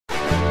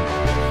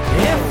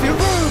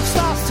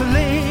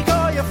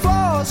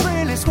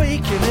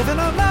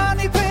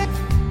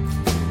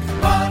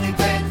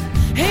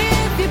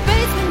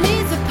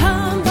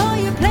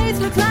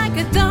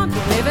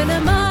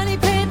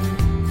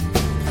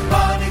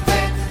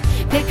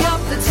Pick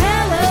up the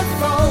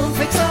telephone,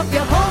 fix up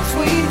your home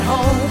sweet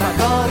home by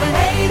calling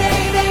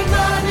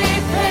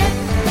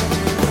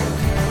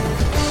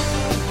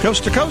 888-MONEY-PIT.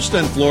 Coast to coast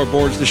and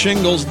floorboards to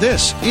shingles,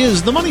 this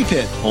is the Money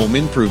Pit Home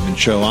Improvement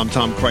Show. I'm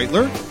Tom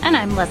Kreitler. And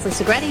I'm Leslie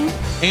Segretti.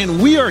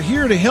 And we are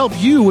here to help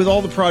you with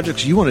all the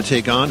projects you want to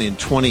take on in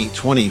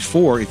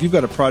 2024. If you've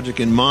got a project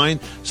in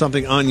mind,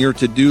 something on your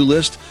to-do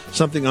list,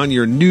 something on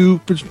your new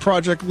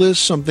project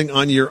list, something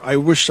on your I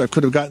wish I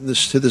could have gotten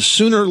this to this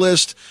sooner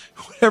list,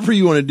 whatever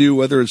you want to do,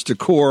 whether it's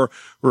decor,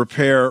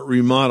 repair,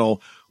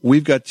 remodel,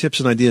 we've got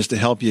tips and ideas to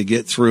help you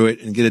get through it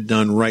and get it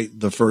done right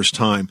the first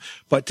time.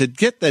 But to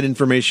get that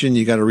information,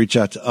 you got to reach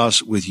out to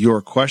us with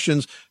your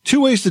questions.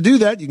 Two ways to do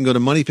that. You can go to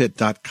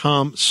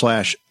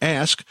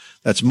moneypit.com/ask.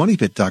 That's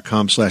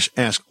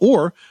moneypit.com/ask,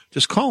 or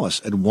just call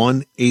us at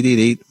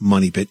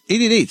 1-888-MONEYPIT,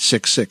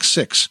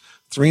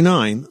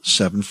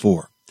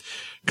 888-666-3974.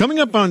 Coming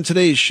up on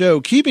today's show,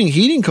 keeping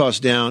heating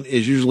costs down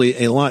is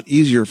usually a lot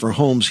easier for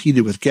homes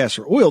heated with gas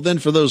or oil than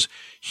for those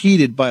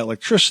heated by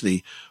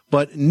electricity.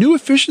 But new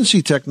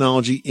efficiency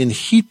technology in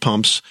heat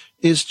pumps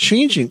is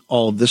changing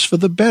all of this for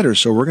the better.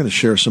 So we're going to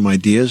share some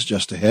ideas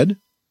just ahead.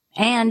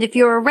 And if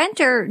you're a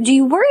renter, do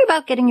you worry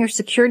about getting your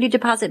security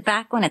deposit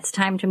back when it's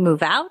time to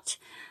move out?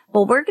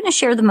 Well, we're going to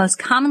share the most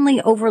commonly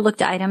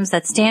overlooked items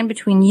that stand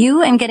between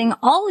you and getting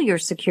all your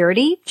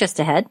security just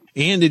ahead.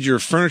 And did your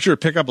furniture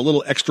pick up a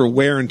little extra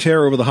wear and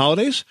tear over the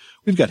holidays?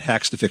 We've got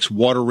hacks to fix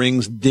water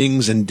rings,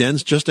 dings, and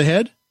dents just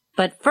ahead.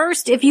 But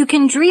first, if you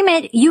can dream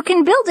it, you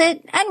can build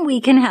it, and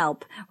we can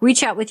help.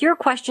 Reach out with your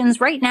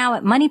questions right now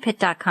at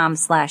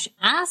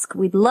moneypit.com/ask.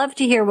 We'd love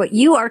to hear what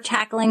you are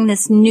tackling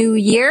this new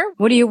year.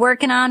 What are you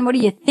working on? What are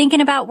you thinking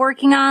about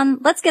working on?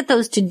 Let's get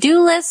those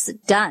to-do lists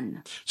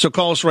done. So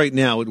call us right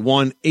now at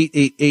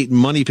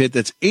 1-888-MONEYPIT.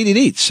 That's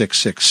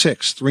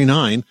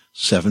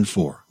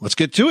 888-666-3974. Let's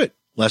get to it.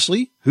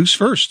 Leslie, who's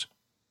first?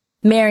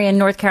 Mary in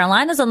North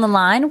Carolina is on the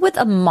line with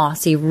a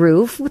mossy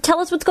roof.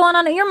 Tell us what's going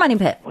on at your Money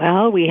Pit.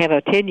 Well, we have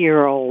a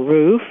 10-year-old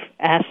roof,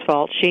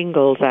 asphalt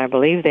shingles, I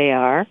believe they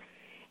are,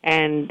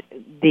 and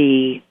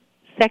the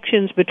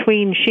sections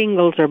between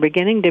shingles are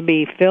beginning to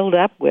be filled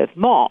up with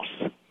moss.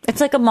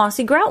 It's like a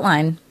mossy grout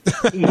line.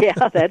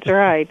 Yeah, that's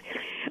right.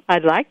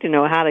 I'd like to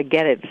know how to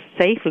get it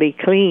safely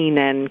clean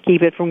and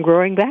keep it from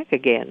growing back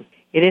again.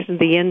 It isn't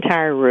the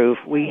entire roof.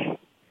 We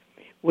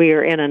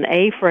are in an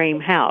A-frame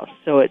house,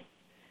 so it's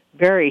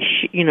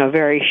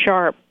very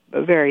sharp,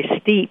 very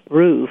steep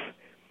roof,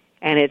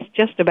 and it's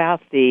just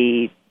about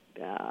the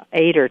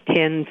 8 or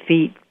 10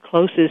 feet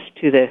closest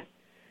to the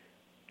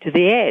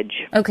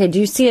edge. Okay, do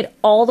you see it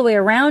all the way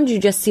around? Do you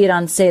just see it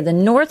on, say, the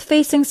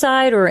north-facing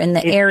side or in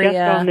the area? It's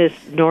just on this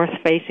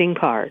north-facing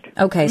part.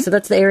 Okay, so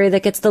that's the area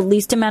that gets the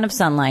least amount of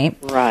sunlight.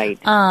 Right.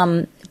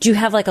 Do you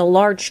have like a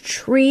large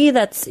tree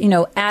that's,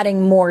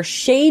 adding more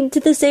shade to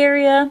this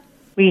area?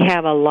 We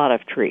have a lot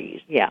of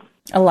trees, yeah.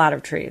 A lot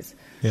of trees.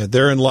 Yeah,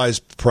 therein lies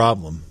the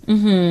problem.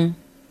 Mm-hmm.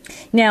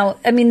 Now,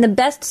 the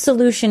best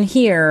solution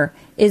here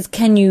is,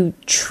 can you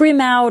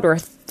trim out or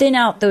thin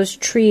out those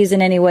trees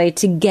in any way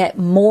to get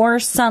more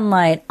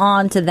sunlight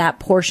onto that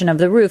portion of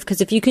the roof?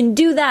 Because if you can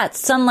do that,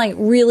 sunlight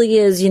really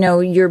is,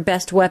 your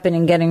best weapon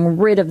in getting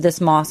rid of this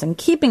moss and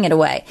keeping it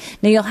away.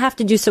 Now, you'll have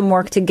to do some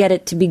work to get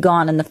it to be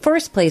gone in the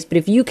first place, but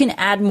if you can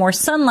add more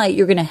sunlight,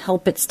 you're going to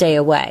help it stay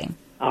away.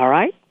 All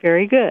right,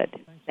 very good.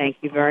 Thank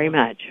you very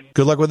much.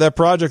 Good luck with that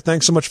project.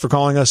 Thanks so much for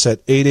calling us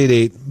at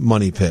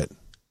 888-MONEYPIT.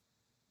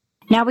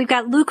 Now we've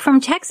got Luke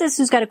from Texas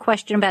who's got a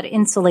question about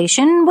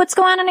insulation. What's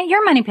going on at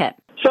your Money Pit?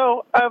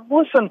 So I've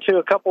listened to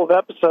a couple of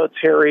episodes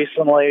here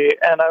recently,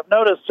 and I've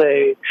noticed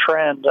a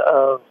trend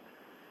of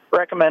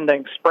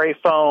recommending spray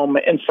foam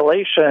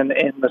insulation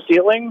in the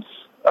ceilings,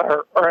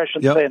 or I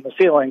shouldn't say in the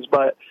ceilings,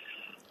 but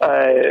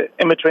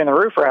in between the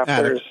roof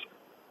rafters.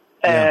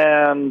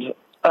 And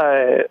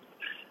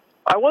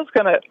I was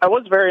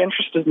very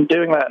interested in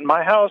doing that in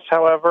my house.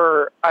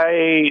 However,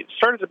 I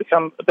started to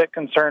become a bit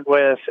concerned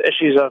with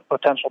issues of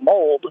potential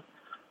mold.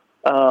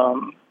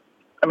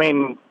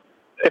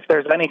 If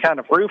there's any kind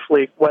of roof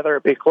leak, whether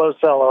it be closed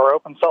cell or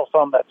open cell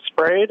foam that's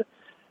sprayed,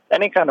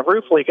 any kind of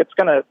roof leak,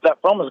 that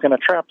foam is gonna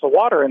trap the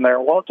water in there,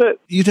 won't it?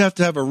 You'd have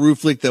to have a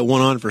roof leak that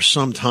went on for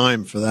some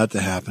time for that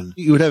to happen.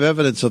 You would have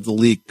evidence of the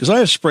leak, because I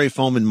have spray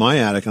foam in my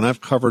attic and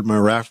I've covered my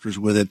rafters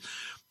with it.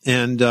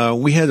 And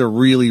we had a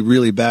really,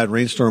 really bad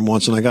rainstorm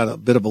once, and I got a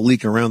bit of a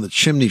leak around the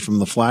chimney from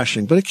the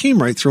flashing, but it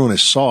came right through and I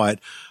saw it.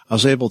 I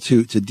was able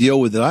to deal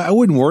with it. I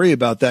wouldn't worry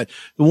about that.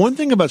 The one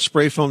thing about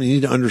spray foam you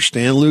need to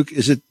understand, Luke,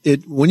 is it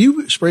when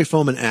you spray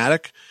foam an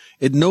attic,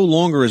 it no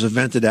longer is a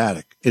vented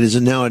attic. It is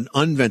now an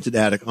unvented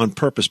attic on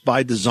purpose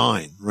by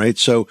design, right?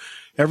 So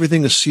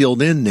everything is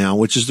sealed in now,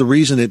 which is the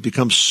reason it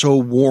becomes so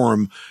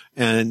warm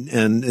and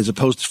as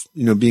opposed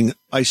to, being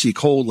icy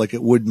cold like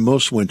it would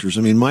most winters.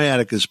 My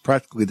attic is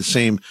practically the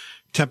same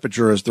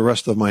temperature as the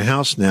rest of my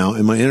house now,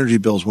 and my energy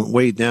bills went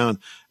way down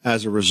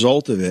as a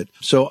result of it.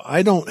 So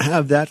I don't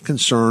have that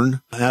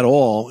concern at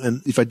all.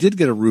 And if I did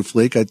get a roof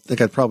leak, I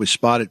think I'd probably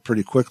spot it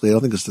pretty quickly. I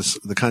don't think it's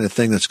the kind of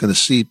thing that's going to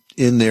seep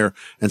in there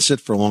and sit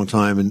for a long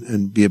time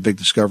and be a big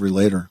discovery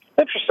later.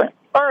 Interesting.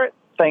 All right.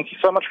 Thank you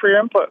so much for your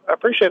input. I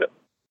appreciate it.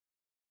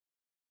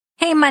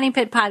 Hey, Money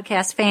Pit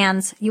Podcast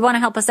fans, you want to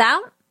help us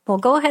out? Well,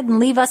 go ahead and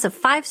leave us a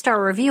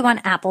 5-star review on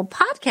Apple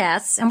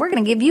Podcasts, and we're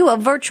going to give you a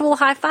virtual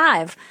high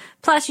five.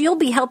 Plus, you'll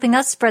be helping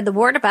us spread the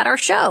word about our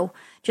show.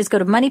 Just go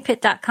to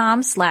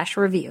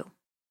moneypit.com/review.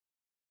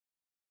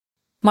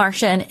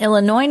 Marcia in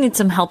Illinois needs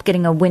some help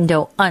getting a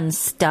window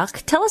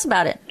unstuck. Tell us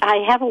about it.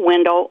 I have a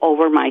window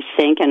over my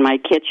sink in my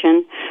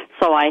kitchen,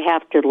 so I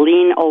have to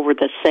lean over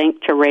the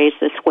sink to raise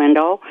this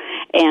window.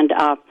 And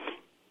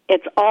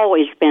it's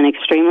always been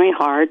extremely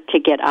hard to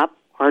get up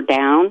or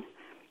down.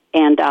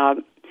 And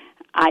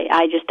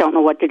I just don't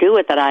know what to do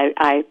with it.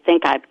 I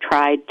think I've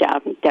tried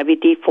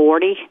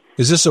WD-40.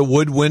 Is this a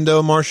wood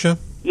window, Marcia?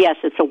 Yes,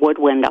 it's a wood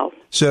window.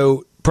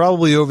 So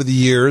probably over the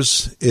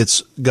years,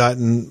 it's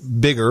gotten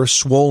bigger,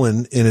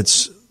 swollen in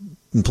its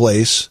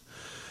place,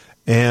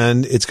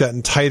 and it's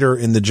gotten tighter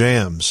in the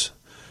jambs.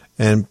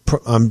 And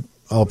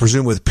I'll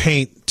presume with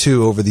paint,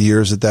 too, over the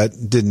years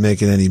that didn't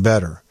make it any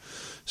better.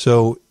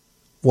 So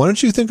why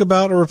don't you think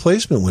about a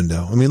replacement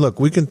window? I mean, look,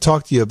 we can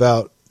talk to you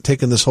about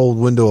taking this whole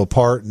window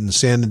apart and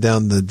sanding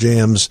down the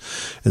jambs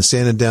and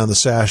sanding down the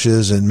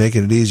sashes and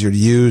making it easier to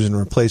use and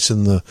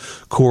replacing the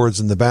cords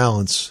and the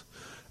balance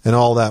and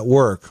all that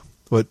work.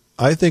 But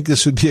I think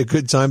this would be a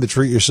good time to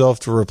treat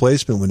yourself to a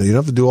replacement window. You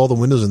don't have to do all the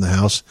windows in the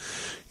house.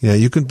 You know,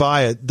 you can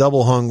buy a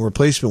double hung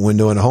replacement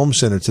window in a home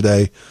center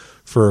today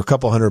for a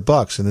couple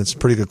 $100, and it's a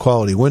pretty good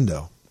quality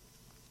window.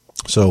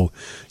 So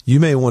you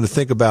may want to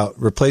think about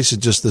replacing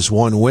just this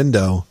one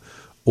window,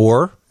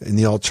 or in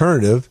the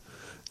alternative,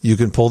 you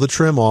can pull the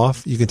trim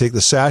off, you can take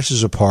the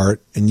sashes apart,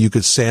 and you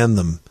could sand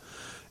them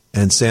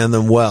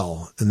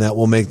well, and that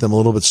will make them a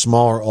little bit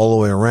smaller all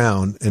the way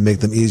around and make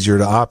them easier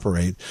to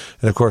operate.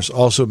 And, of course,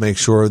 also make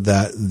sure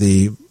that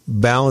the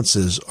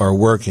balances are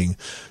working.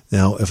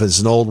 Now, if it's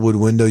an old wood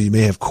window, you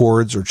may have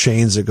cords or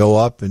chains that go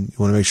up, and you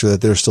want to make sure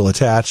that they're still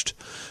attached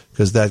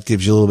because that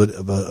gives you a little bit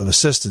of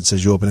assistance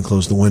as you open and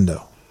close the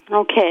window.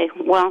 Okay.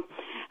 Well,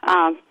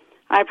 I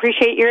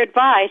appreciate your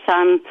advice.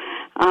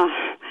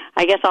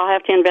 I guess I'll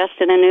have to invest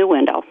in a new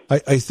window.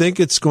 I think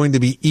it's going to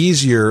be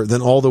easier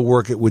than all the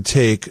work it would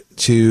take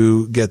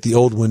to get the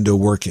old window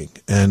working.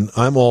 And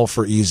I'm all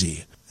for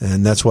easy.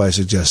 And that's why I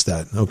suggest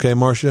that. Okay,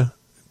 Marcia?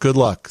 Good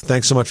luck.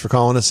 Thanks so much for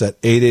calling us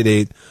at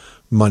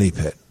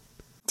 888-MONEY-PIT.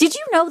 Did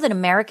you know that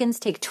Americans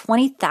take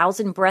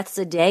 20,000 breaths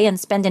a day and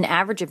spend an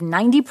average of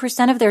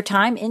 90% of their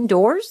time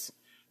indoors?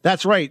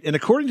 That's right. And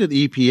according to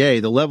the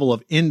EPA, the level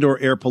of indoor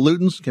air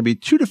pollutants can be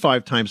 2 to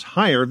 5 times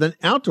higher than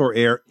outdoor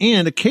air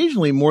and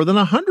occasionally more than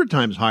 100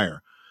 times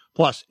higher.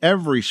 Plus,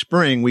 every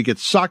spring we get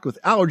socked with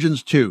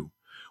allergens too.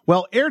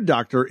 Well, Air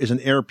Doctor is an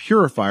air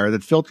purifier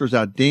that filters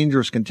out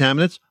dangerous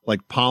contaminants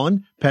like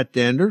pollen, pet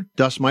dander,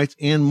 dust mites,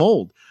 and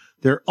mold.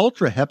 Their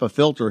Ultra HEPA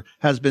filter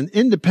has been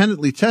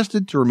independently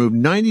tested to remove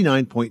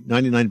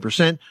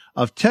 99.99%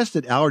 of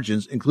tested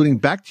allergens, including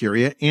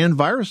bacteria and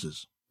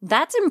viruses.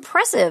 That's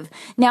impressive.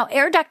 Now,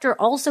 Air Doctor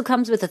also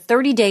comes with a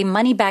 30-day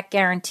money-back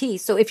guarantee,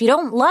 so if you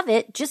don't love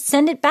it, just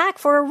send it back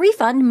for a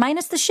refund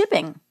minus the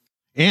shipping.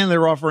 And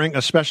they're offering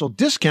a special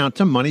discount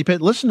to Money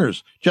Pit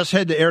listeners. Just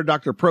head to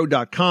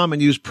airdoctorpro.com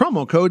and use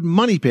promo code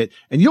MONEYPIT,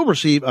 and you'll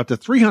receive up to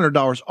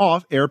 $300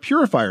 off air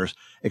purifiers.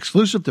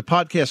 Exclusive to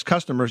podcast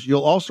customers,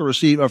 you'll also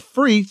receive a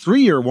free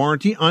 3-year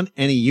warranty on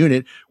any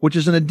unit, which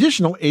is an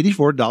additional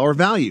 $84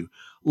 value.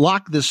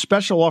 Lock this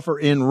special offer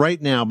in right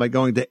now by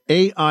going to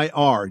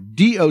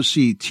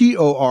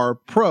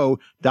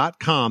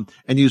airdoctorpro.com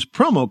and use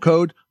promo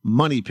code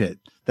MONEYPIT.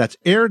 That's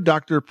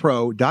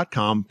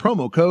airdoctorpro.com,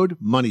 promo code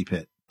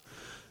MONEYPIT.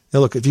 Now,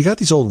 look, if you got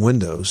these old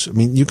windows, I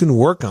mean, you can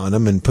work on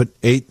them and put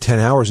 8-10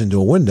 hours into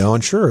a window,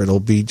 and sure,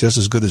 it'll be just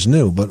as good as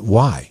new, but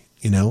why?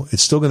 You know,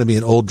 it's still going to be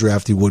an old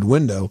drafty wood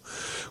window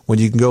when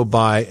you can go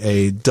buy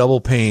a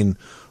double pane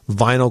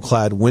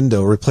vinyl-clad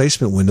window,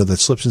 replacement window that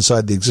slips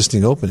inside the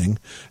existing opening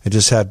and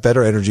just have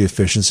better energy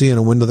efficiency and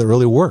a window that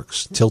really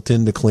works. Tilt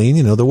in to clean,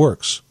 you know, that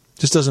works.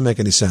 Just doesn't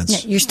make any sense. Yeah,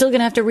 you're still going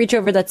to have to reach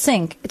over that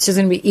sink. It's just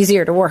going to be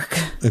easier to work.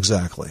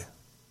 Exactly.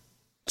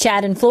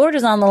 Chad in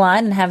Florida's on the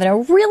line and having a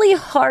really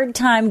hard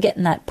time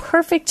getting that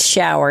perfect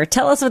shower.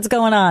 Tell us what's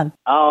going on.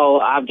 Oh,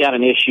 I've got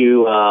an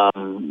issue.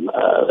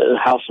 The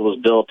house was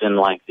built in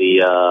like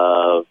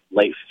the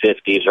late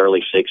 50s,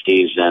 early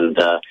 60s, and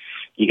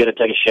you go to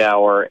take a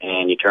shower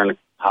and you turn the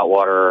hot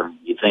water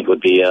you think would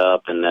be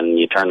up, and then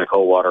you turn the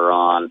cold water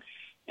on,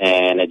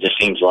 and it just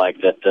seems like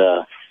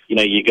that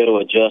you go to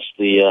adjust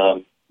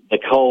the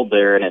cold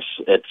there, and it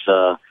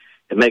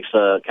makes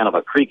a kind of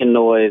a creaking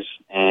noise,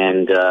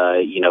 and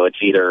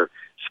it's either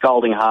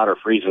scalding hot or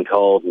freezing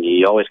cold, and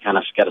you always kind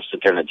of got to sit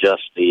there and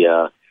adjust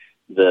the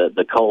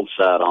cold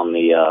side on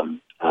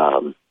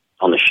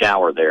the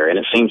shower there, and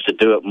it seems to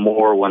do it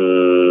more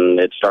when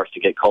it starts to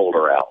get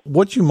colder out.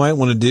 What you might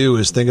want to do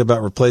is think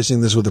about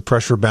replacing this with a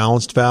pressure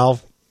balanced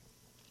valve.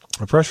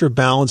 A pressure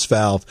balanced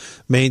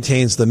valve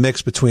maintains the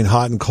mix between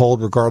hot and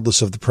cold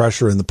regardless of the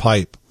pressure in the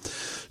pipe.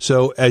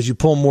 So as you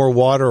pull more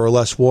water or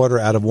less water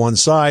out of one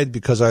side,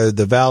 because either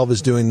the valve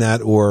is doing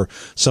that or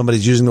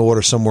somebody's using the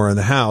water somewhere in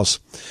the house,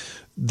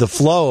 the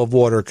flow of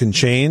water can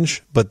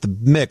change, but the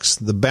mix,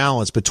 the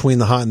balance between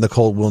the hot and the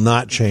cold will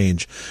not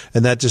change.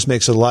 And that just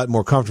makes it a lot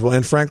more comfortable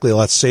and, frankly, a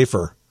lot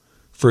safer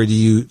for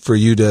you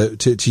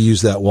to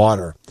use that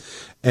water.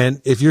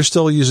 And if you're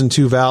still using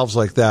two valves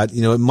like that,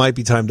 it might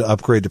be time to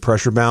upgrade to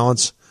pressure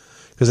balance,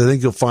 because I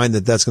think you'll find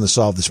that that's going to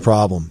solve this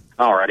problem.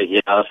 Alrighty, yeah,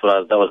 that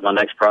was my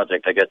next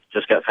project. I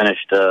just got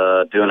finished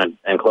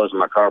enclosing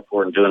my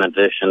carport and doing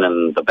addition,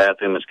 and the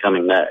bathroom is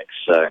coming next.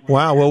 So.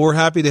 Wow, well, we're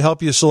happy to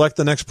help you select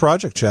the next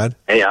project, Chad.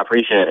 Hey, I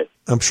appreciate it.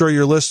 I'm sure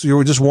you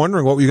were just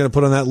wondering what you're going to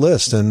put on that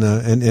list, and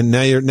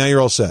now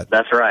you're all set.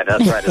 That's right.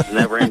 It's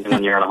never ending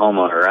when you're a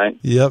homeowner, right?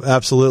 Yep,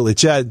 absolutely.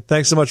 Chad,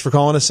 thanks so much for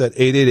calling us at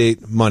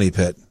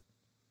 888-MONEY-PIT.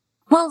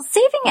 Well,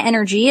 saving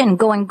energy and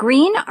going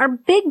green are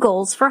big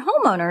goals for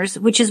homeowners,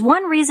 which is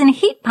one reason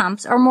heat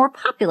pumps are more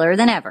popular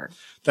than ever.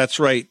 That's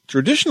right.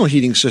 Traditional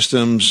heating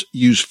systems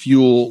use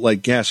fuel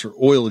like gas or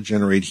oil to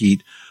generate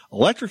heat.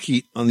 Electric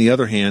heat, on the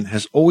other hand,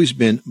 has always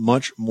been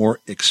much more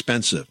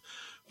expensive.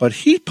 But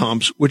heat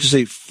pumps, which is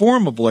a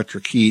form of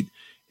electric heat,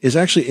 is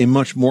actually a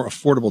much more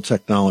affordable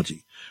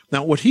technology.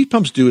 Now, what heat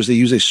pumps do is they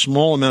use a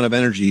small amount of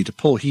energy to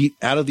pull heat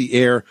out of the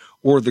air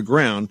or the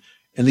ground,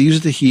 and they use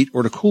it to heat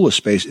or to cool a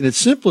space. In its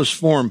simplest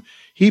form,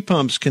 heat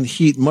pumps can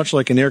heat much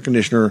like an air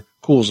conditioner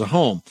cools a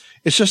home.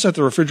 It's just that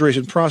the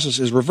refrigeration process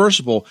is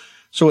reversible,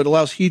 so it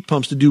allows heat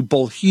pumps to do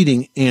both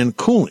heating and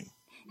cooling.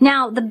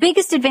 Now, the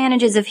biggest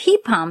advantages of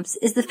heat pumps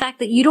is the fact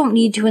that you don't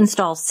need to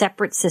install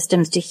separate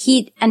systems to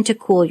heat and to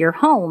cool your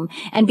home.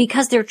 And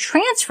because they're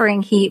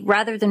transferring heat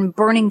rather than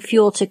burning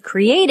fuel to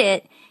create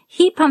it,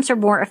 heat pumps are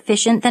more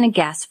efficient than a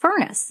gas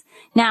furnace.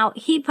 Now,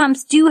 heat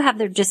pumps do have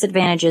their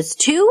disadvantages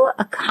too.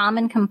 A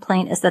common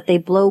complaint is that they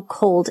blow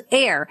cold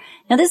air.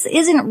 Now, this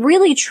isn't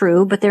really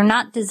true, but they're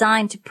not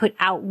designed to put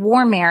out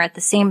warm air at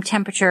the same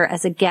temperature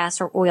as a gas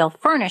or oil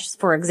furnace,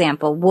 for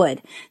example,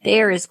 would. The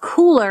air is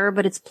cooler,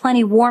 but it's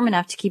plenty warm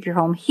enough to keep your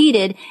home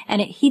heated, and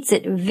it heats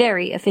it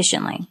very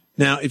efficiently.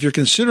 Now, if you're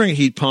considering a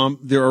heat pump,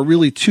 there are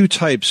really two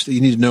types that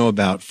you need to know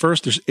about.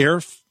 First, there's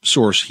air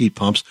source heat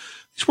pumps.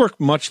 These work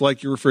much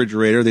like your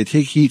refrigerator. They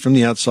take heat from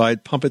the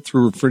outside, pump it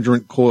through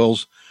refrigerant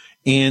coils,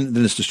 and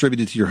then it's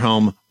distributed to your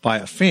home by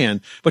a fan.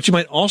 But you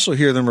might also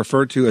hear them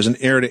referred to as an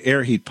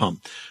air-to-air heat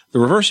pump. The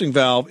reversing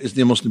valve is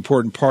the most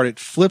important part. It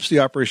flips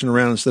the operation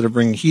around. Instead of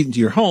bringing heat into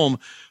your home,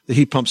 the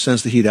heat pump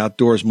sends the heat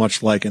outdoors,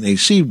 much like an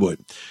AC would.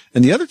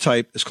 And the other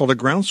type is called a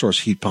ground source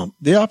heat pump.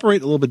 They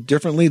operate a little bit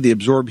differently. They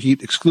absorb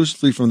heat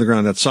exclusively from the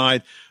ground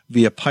outside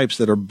via pipes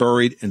that are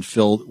buried and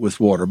filled with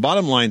water.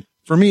 Bottom line,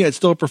 for me, I'd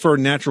still prefer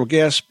natural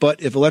gas,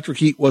 but if electric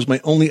heat was my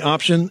only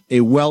option,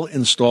 a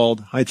well-installed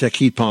high-tech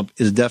heat pump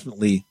is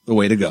definitely the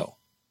way to go.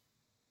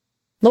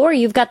 Lori,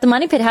 you've got the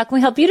Money Pit. How can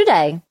we help you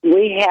today?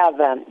 We have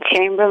a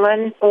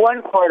Chamberlain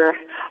 1/4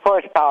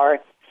 horsepower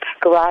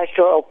garage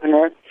door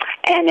opener,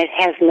 and it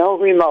has no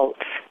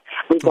remotes.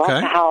 We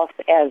bought the house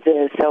as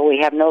is, so we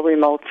have no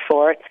remotes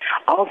for it.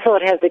 Also,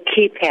 it has a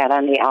keypad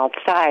on the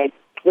outside,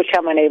 which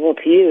I'm unable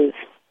to use.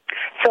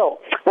 So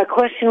my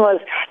question was,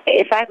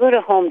 if I go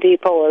to Home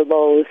Depot or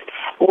Lowe's,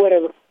 would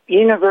a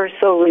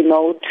universal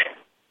remote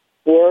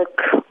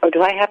work, or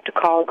do I have to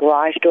call a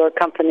garage door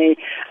company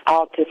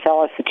out to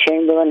sell us a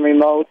Chamberlain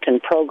remote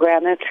and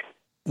program it?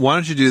 Why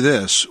don't you do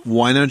this?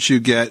 Why don't you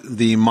get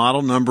the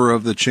model number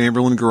of the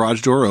Chamberlain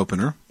garage door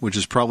opener, which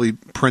is probably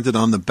printed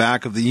on the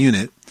back of the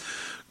unit,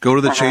 go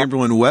to the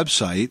Chamberlain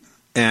website,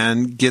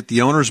 and get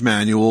the owner's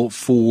manual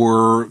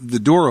for the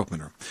door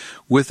opener.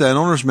 With that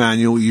owner's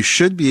manual, you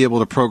should be able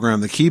to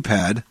program the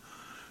keypad.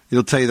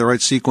 It'll tell you the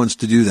right sequence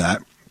to do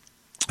that.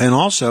 And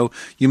also,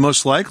 you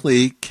most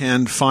likely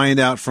can find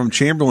out from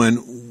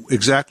Chamberlain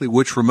exactly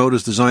which remote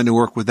is designed to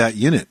work with that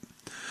unit.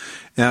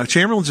 Now,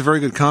 Chamberlain's a very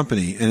good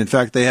company, and in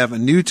fact, they have a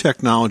new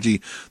technology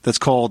that's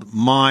called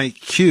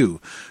MyQ.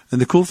 And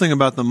the cool thing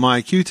about the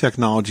MyQ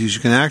technology is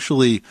you can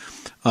actually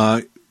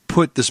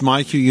put this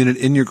MyQ unit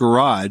in your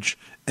garage,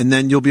 and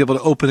then you'll be able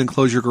to open and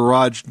close your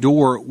garage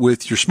door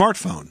with your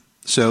smartphone.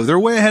 So they're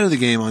way ahead of the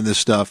game on this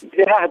stuff.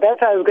 Yeah,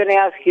 that's what I was going to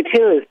ask you,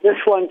 too. Is this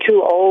one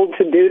too old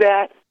to do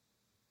that?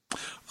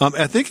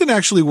 I think it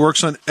actually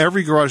works on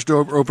every garage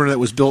door opener that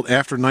was built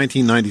after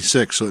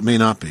 1996, so it may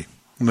not be.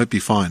 It might be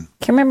fine.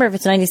 Can't remember if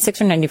it's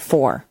 96 or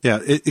 94. Yeah,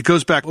 it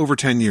goes back over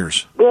 10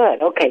 years.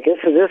 Good. Okay,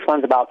 this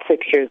one's about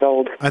 6 years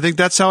old. I think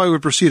that's how I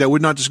would proceed. I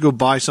would not just go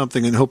buy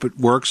something and hope it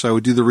works. I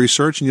would do the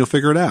research, and you'll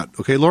figure it out.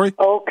 Okay, Lori?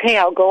 Okay,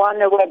 I'll go on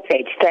their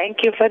webpage. Thank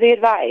you for the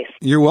advice.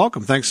 You're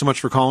welcome. Thanks so much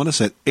for calling us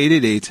at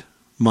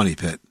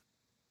 888-MONEY-PIT.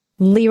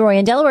 Leroy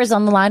in Delaware is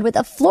on the line with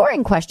a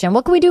flooring question.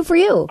 What can we do for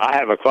you? I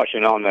have a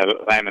question on the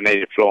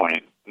laminated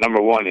flooring.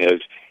 Number one is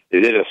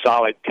it a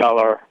solid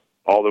color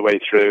all the way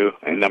through?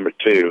 And number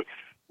two,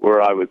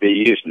 where I would be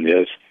using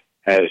this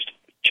has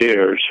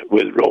chairs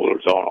with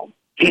rollers on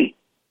them.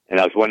 And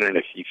I was wondering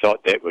if you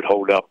thought that would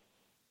hold up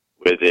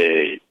with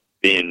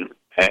being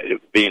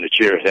a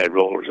chair that had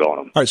rollers on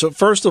them. All right, so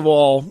first of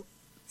all,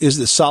 is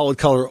the solid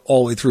color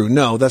all the way through.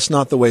 No, that's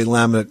not the way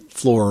laminate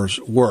floors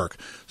work.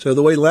 So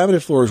the way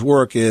laminate floors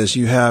work is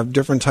you have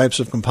different types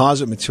of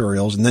composite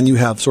materials, and then you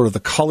have sort of the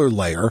color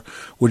layer,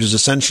 which is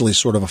essentially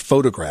sort of a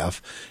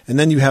photograph, and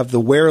then you have the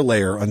wear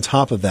layer on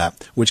top of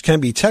that, which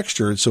can be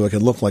textured so it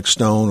can look like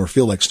stone or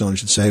feel like stone, I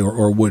should say,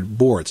 or wood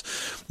boards.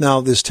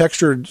 Now, this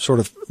textured sort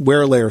of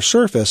wear layer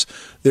surface,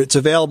 it's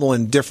available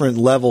in different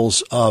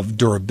levels of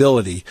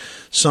durability.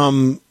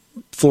 Some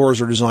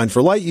floors are designed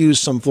for light use.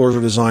 Some floors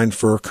are designed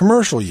for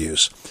commercial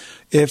use.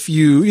 If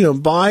you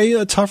buy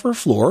a tougher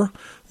floor,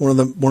 one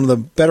of the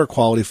better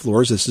quality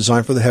floors that's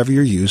designed for the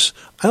heavier use,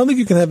 I don't think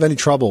you can have any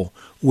trouble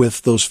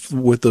with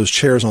those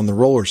chairs on the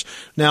rollers.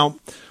 Now,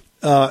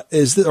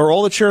 are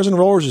all the chairs and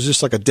rollers? Or is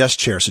this like a desk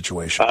chair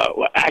situation?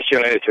 Well,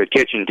 actually, it's a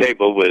kitchen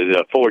table with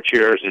 4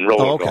 chairs and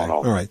rollers going on.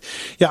 All right.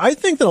 Yeah, I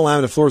think that a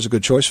laminate floor is a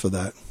good choice for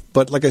that.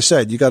 But like I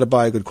said, you got to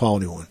buy a good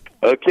quality one.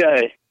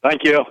 Okay.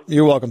 Thank you.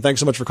 You're welcome. Thanks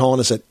so much for calling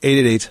us at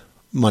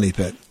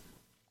 888-MONEY-PIT.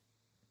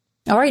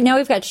 All right, now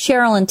we've got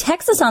Cheryl in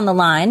Texas on the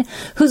line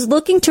who's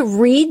looking to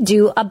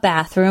redo a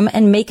bathroom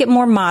and make it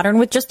more modern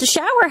with just a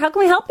shower. How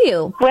can we help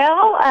you?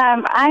 Well,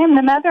 I am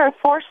the mother of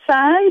 4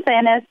 sons,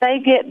 and as they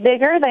get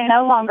bigger, they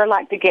no longer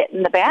like to get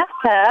in the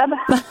bathtub.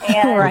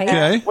 And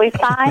right. We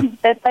find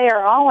that they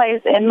are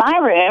always in my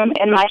room,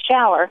 in my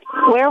shower.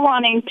 We're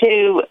wanting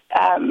to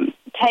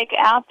take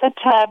out the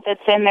tub that's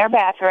in their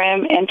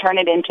bathroom and turn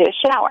it into a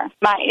shower.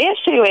 My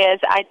issue is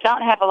I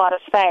don't have a lot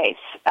of space.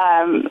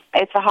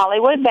 It's a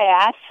Hollywood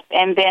bath,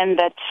 and then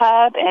the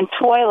tub and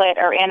toilet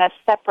are in a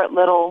separate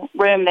little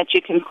room that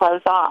you can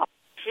close off.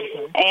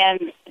 Mm-hmm.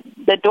 And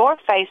the door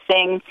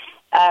facing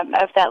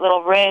of that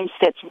little room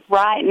sits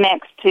right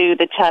next to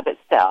the tub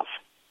itself.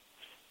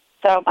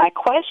 So my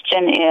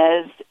question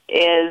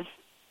is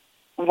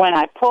when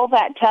I pull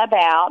that tub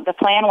out, the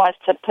plan was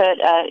to put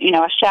a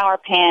shower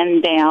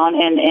pan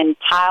down and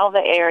tile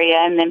the area,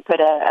 and then put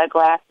a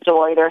glass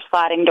door, either a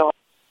sliding door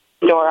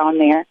on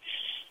there.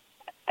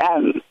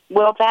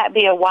 Will that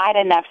be a wide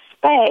enough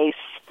space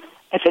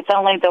if it's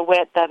only the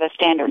width of a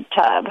standard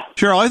tub?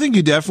 Cheryl, I think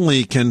you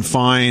definitely can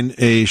find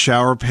a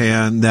shower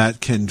pan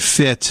that can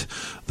fit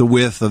the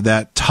width of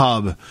that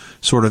tub,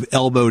 sort of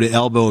elbow to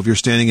elbow if you're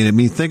standing in it. I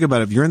mean, think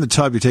about it. If you're in the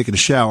tub, you're taking a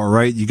shower,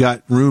 right? You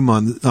got room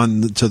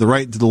to the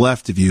right and to the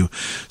left of you.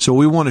 So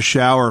we want a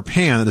shower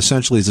pan that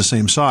essentially is the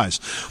same size.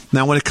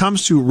 Now, when it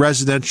comes to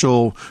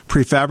residential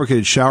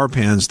prefabricated shower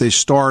pans, they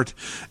start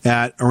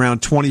at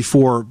around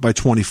 24 by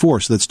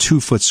 24, so that's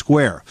 2 foot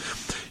square.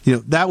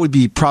 That would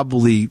be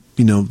probably,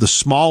 the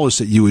smallest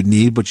that you would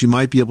need, but you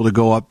might be able to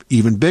go up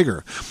even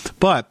bigger.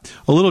 But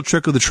a little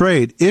trick of the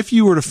trade, if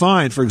you were to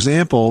find, for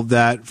example,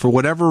 that for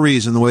whatever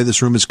reason, the way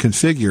this room is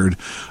configured,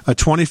 a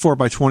 24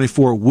 by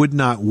 24 would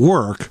not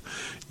work,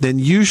 then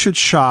you should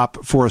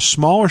shop for a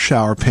smaller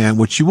shower pan,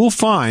 which you will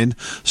find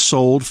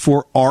sold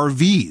for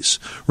RVs,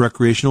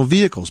 recreational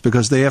vehicles,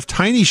 because they have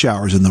tiny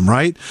showers in them,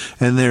 right?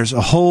 And there's a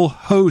whole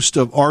host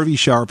of RV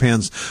shower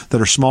pans that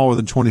are smaller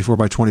than 24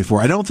 by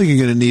 24. I don't think you're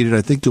going to need it.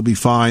 I think you'll be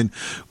fine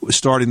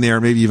starting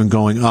there, maybe even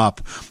going up.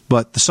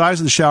 But the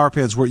size of the shower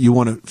pan is what you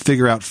want to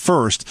figure out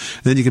first.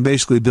 And then you can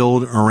basically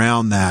build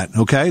around that.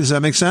 Okay? Does that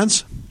make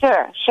sense?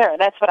 Sure.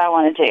 That's what I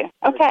want to do.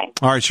 Okay.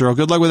 All right, Cheryl.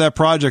 Good luck with that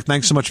project.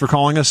 Thanks so much for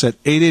calling us at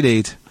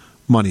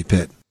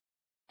 888-MONEY-PIT.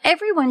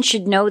 Everyone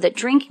should know that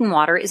drinking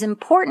water is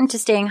important to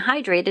staying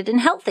hydrated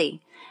and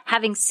healthy.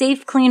 Having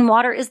safe, clean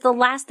water is the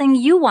last thing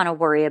you want to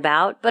worry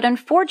about, but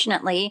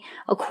unfortunately,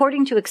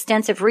 according to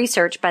extensive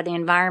research by the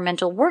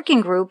Environmental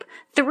Working Group,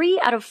 3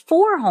 out of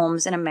 4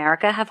 homes in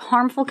America have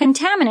harmful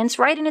contaminants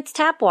right in its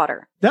tap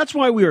water. That's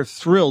why we are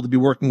thrilled to be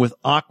working with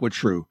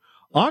AquaTrue.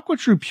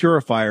 AquaTrue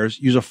purifiers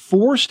use a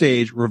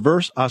 4-stage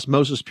reverse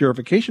osmosis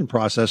purification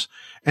process,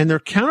 and their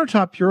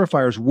countertop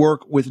purifiers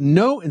work with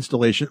no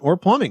installation or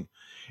plumbing.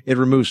 It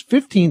removes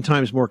 15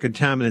 times more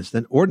contaminants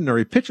than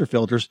ordinary pitcher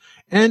filters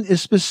and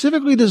is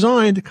specifically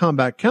designed to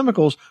combat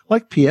chemicals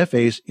like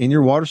PFAS in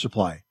your water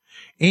supply.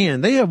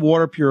 And they have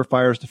water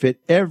purifiers to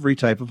fit every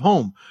type of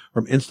home,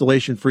 from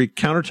installation-free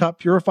countertop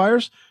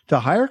purifiers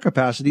to higher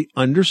capacity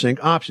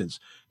under-sink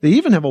options. They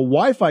even have a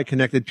Wi-Fi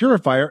connected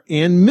purifier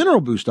and mineral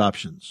boost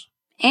options.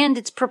 And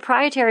its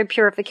proprietary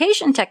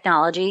purification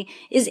technology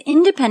is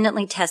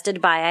independently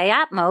tested by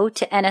IAPMO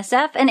to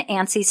NSF and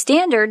ANSI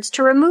standards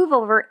to remove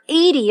over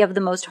 80 of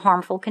the most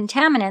harmful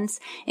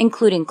contaminants,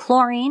 including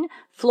chlorine,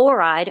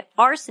 fluoride,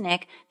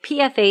 arsenic,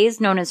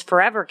 PFAS known as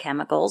forever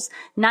chemicals,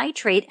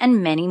 nitrate,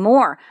 and many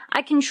more.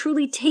 I can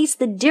truly taste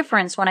the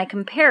difference when I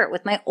compare it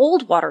with my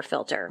old water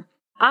filter.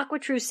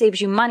 AquaTrue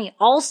saves you money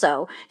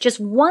also. Just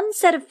one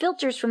set of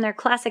filters from their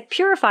classic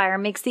purifier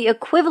makes the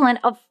equivalent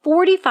of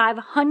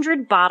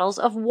 4,500 bottles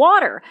of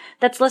water.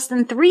 That's less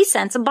than 3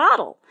 cents a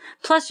bottle.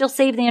 Plus, you'll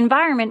save the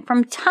environment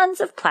from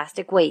tons of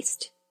plastic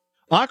waste.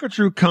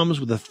 AquaTrue comes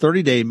with a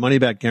 30-day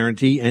money-back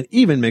guarantee and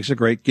even makes a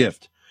great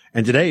gift.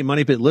 And today,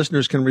 Money Pit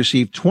listeners can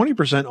receive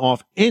 20%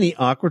 off any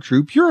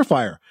AquaTrue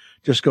purifier.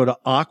 Just go to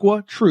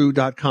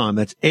AquaTrue.com.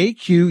 That's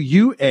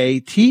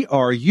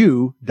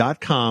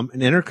AQUATRU.com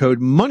and enter code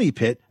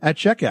MONEYPIT at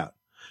checkout.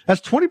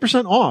 That's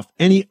 20% off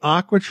any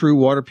AquaTrue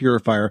water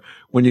purifier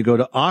when you go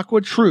to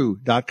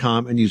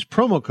aquatrue.com and use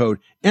promo code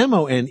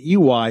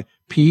MONEYPIT.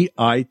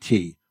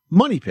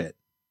 Money Pit.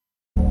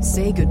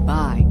 Say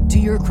goodbye to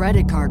your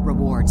credit card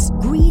rewards.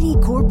 Greedy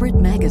corporate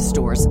mega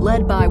stores,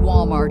 led by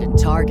Walmart and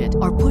Target,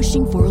 are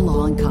pushing for a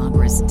law in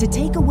Congress to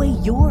take away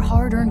your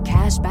hard-earned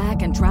cash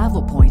back and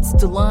travel points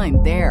to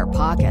line their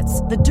pockets.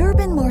 The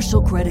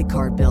Durbin-Marshall credit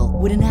card bill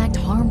would enact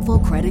harmful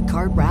credit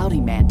card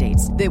routing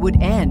mandates that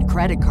would end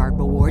credit card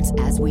rewards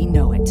as we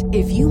know it.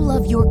 If you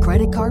love your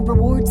credit card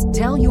rewards,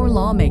 tell your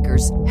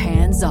lawmakers,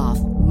 hands off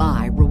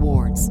my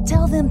rewards.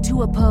 Tell them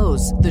to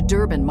oppose the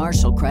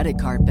Durbin-Marshall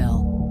credit card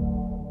bill.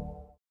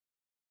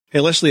 Hey,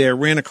 Leslie, I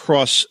ran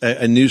across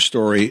a news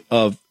story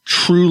of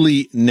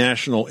truly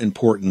national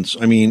importance.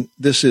 I mean,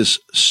 this is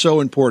so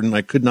important.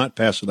 I could not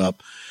pass it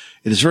up.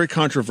 It is very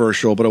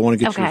controversial, but I want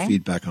to get your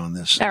feedback on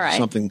this. All right.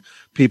 Something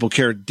people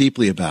care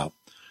deeply about.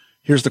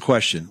 Here's the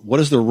question.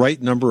 What is the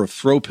right number of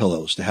throw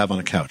pillows to have on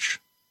a couch?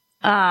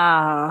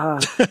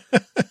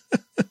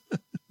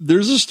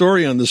 There's a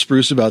story on the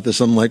Spruce about this.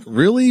 I'm like,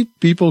 really?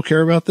 People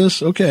care about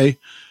this? Okay.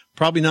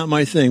 Probably not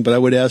my thing, but I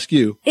would ask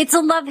you. It's a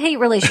love-hate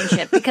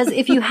relationship because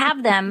if you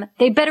have them,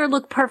 they better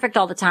look perfect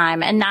all the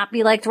time and not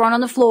be like thrown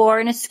on the floor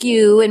in a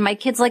skew. And my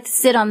kids like to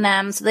sit on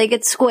them so they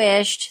get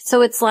squished.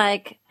 So it's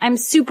like, I'm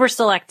super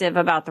selective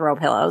about throw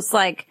pillows.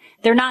 Like,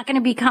 they're not going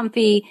to be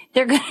comfy.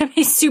 They're going to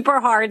be super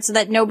hard so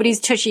that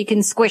nobody's tushy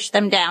can squish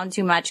them down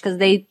too much because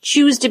they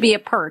choose to be a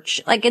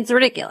perch. Like, it's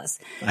ridiculous.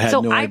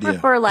 I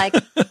prefer like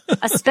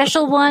a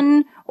special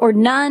one or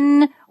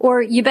none,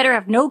 or you better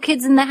have no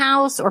kids in the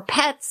house or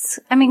pets.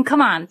 I mean,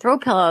 come on, throw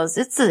pillows.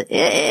 It's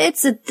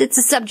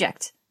a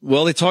subject.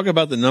 Well, they talk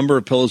about the number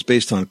of pillows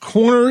based on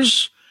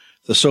corners,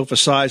 the sofa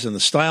size and the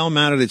style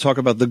matter. They talk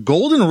about the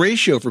golden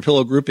ratio for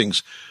pillow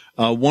groupings.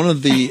 One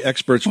of the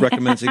experts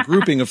recommends a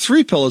grouping of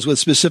 3 pillows with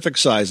specific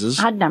sizes.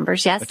 Odd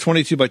numbers, yes. A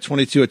 22 by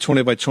 22, a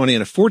 20 by 20,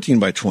 and a 14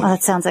 by 20. Oh,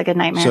 that sounds like a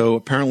nightmare. So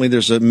apparently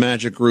there's a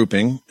magic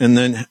grouping. And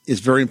then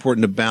it's very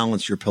important to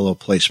balance your pillow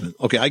placement.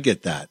 Okay, I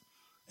get that.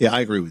 Yeah,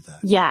 I agree with that.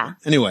 Yeah.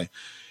 Anyway,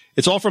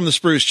 it's all from The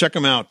Spruce. Check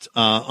them out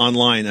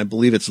online. I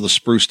believe it's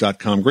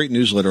thespruce.com. Great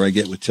newsletter I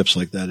get with tips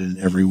like that in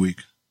every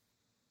week.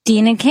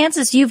 Dean in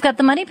Kansas, you've got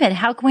the Money Pit.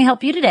 How can we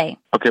help you today?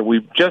 Okay,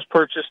 we've just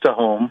purchased a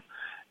home.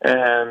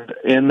 And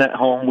in that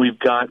home, we've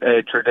got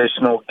a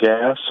traditional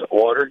gas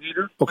water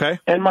heater. Okay.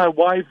 And my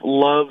wife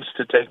loves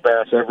to take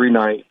baths every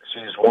night.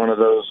 She's one of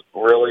those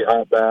really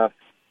hot bath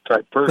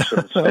type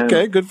persons.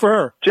 Okay, good for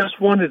her. Just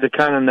wanted to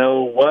kind of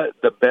know what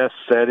the best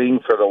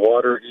setting for the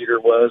water heater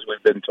was.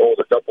 We've been told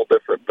a couple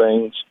different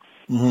things.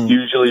 Mm-hmm.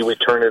 Usually we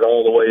turn it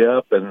all the way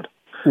up, and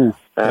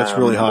that's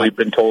really hot. We've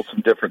been told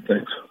some different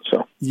things.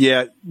 So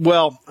yeah,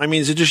 well, I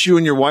mean, is it just you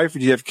and your wife, or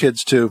do you have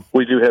kids too?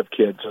 We do have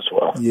kids as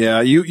well.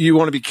 Yeah, you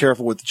want to be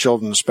careful with the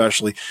children,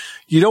 especially.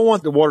 You don't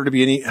want the water to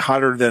be any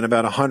hotter than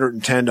about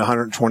 110 to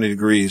 120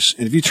 degrees.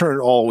 And if you turn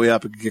it all the way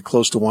up, it can get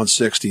close to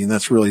 160, and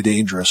that's really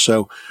dangerous.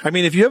 So, I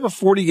mean, if you have a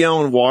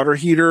 40-gallon water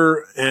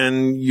heater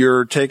and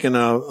you're taking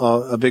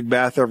a big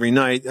bath every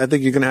night, I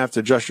think you're going to have to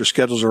adjust your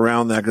schedules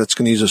around that. That's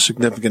going to use a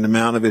significant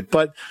amount of it.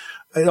 But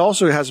it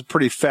also has a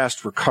pretty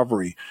fast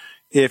recovery.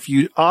 If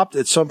you opt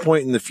at some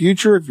point in the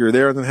future, if you're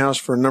there in the house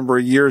for a number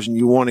of years and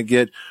you want to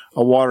get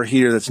a water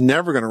heater that's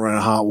never going to run out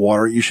of hot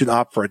water, you should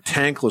opt for a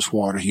tankless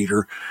water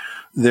heater.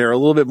 They're a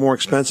little bit more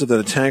expensive than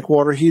a tank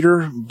water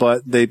heater,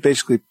 but they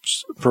basically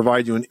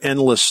provide you an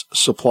endless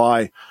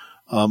supply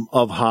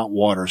of hot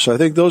water. So I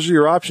think those are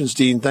your options,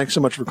 Dean. Thanks so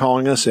much for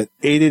calling us at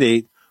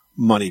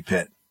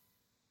 888-MONEY-PIT.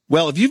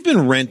 Well, if you've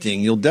been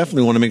renting, you'll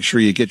definitely want to make sure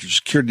you get your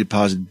security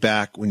deposit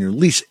back when your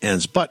lease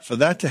ends. But for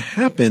that to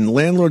happen,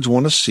 landlords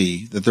want to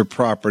see that their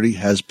property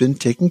has been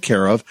taken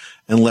care of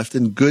and left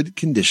in good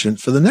condition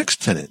for the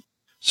next tenant.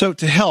 So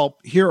to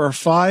help, here are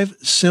 5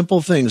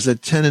 simple things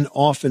that tenants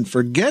often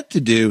forget to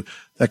do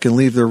that can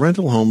leave their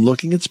rental home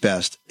looking its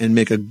best and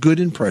make a good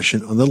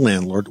impression on the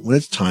landlord when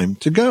it's time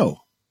to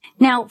go.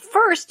 Now,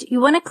 first, you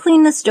want to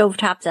clean the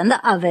stovetops and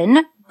the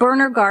oven.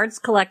 Burner guards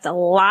collect a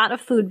lot of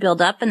food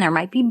buildup, and there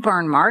might be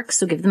burn marks,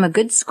 so give them a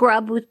good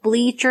scrub with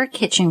bleach or a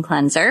kitchen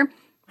cleanser.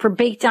 For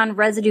baked-on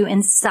residue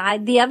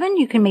inside the oven,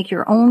 you can make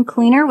your own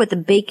cleaner with a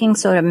baking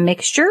soda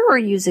mixture or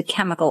use a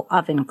chemical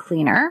oven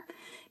cleaner.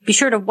 Be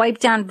sure to wipe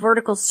down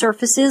vertical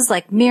surfaces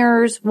like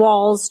mirrors,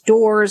 walls,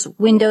 doors,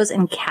 windows,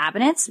 and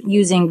cabinets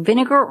using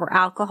vinegar or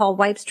alcohol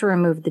wipes to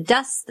remove the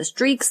dust, the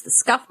streaks, the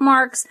scuff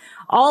marks.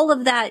 All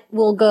of that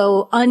will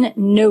go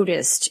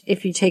unnoticed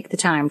if you take the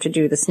time to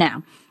do this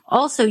now.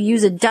 Also,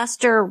 use a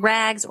duster,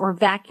 rags, or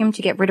vacuum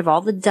to get rid of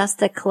all the dust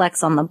that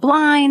collects on the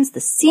blinds,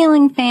 the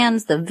ceiling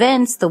fans, the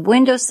vents, the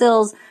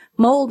windowsills,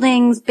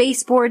 moldings,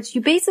 baseboards.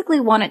 You basically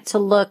want it to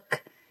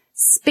look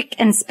spick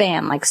and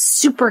span, like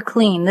super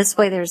clean. This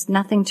way there's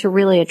nothing to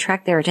really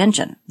attract their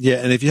attention. Yeah,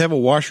 and if you have a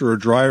washer or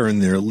dryer in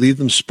there, leave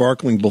them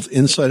sparkling both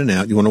inside and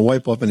out. You want to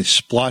wipe off any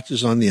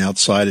splotches on the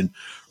outside and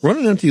run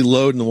an empty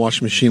load in the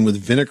washing machine with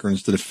vinegar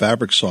instead of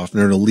fabric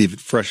softener to leave it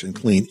fresh and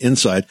clean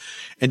inside.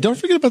 And don't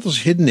forget about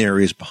those hidden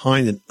areas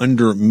behind and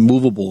under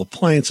movable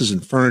appliances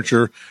and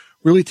furniture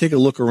really take a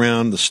look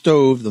around the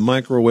stove, the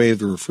microwave,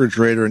 the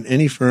refrigerator, and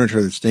any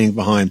furniture that's staying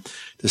behind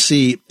to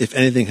see if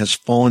anything has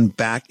fallen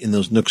back in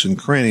those nooks and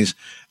crannies.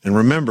 And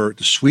remember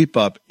to sweep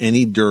up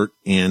any dirt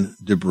and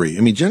debris.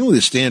 I mean, generally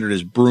the standard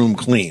is broom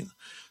clean.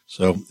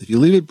 So if you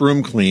leave it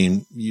broom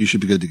clean, you should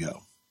be good to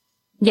go.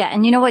 Yeah,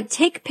 and you know what?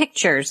 Take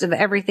pictures of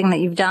everything that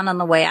you've done on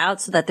the way out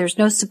so that there's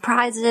no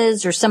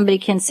surprises or somebody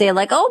can say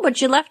like, oh,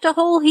 but you left a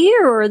hole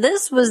here or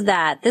this was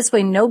that. This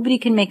way nobody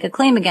can make a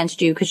claim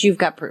against you because you've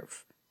got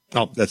proof.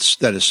 Oh,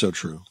 that is so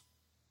true.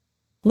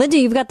 Linda,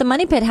 you've got the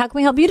Money Pit. How can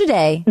we help you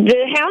today?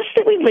 The house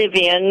that we live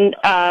in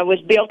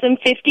was built in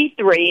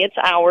 '53. It's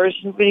ours.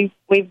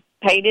 We've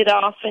paid it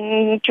off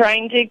and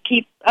trying to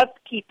keep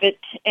it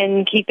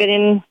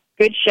in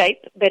good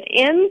shape. But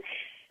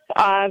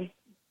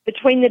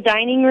between the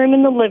dining room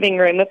and the living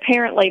room,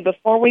 apparently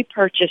before we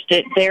purchased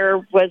it, there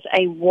was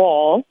a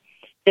wall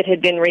that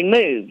had been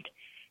removed.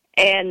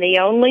 And the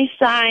only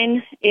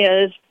sign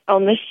is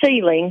on the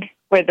ceiling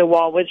where the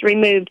wall was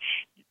removed.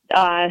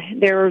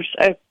 There's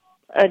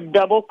a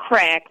double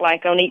crack,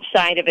 like on each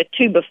side of a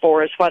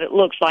 2x4 is what it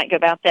looks like,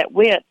 about that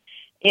width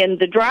in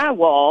the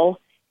drywall.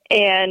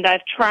 And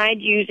I've tried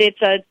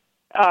it's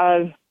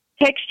a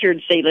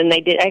textured ceiling.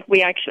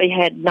 We actually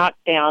had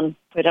knockdown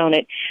put on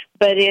it,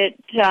 but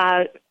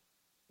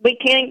we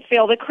can't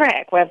fill the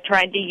crack. I've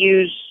tried to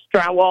use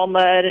drywall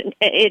mud, and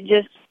it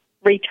just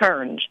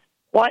returns.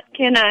 What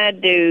can I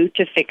do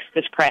to fix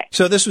this crack?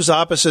 So this was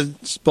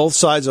opposite both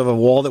sides of a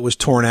wall that was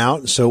torn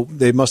out. So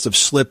they must have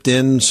slipped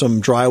in some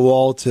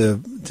drywall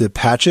to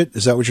patch it.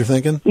 Is that what you're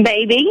thinking?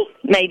 Maybe.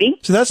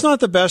 So that's not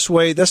the best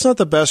way. That's not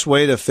the best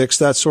way to fix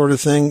that sort of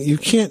thing. You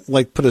can't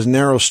like put a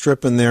narrow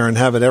strip in there and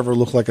have it ever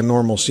look like a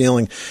normal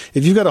ceiling.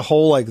 If you've got a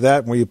hole like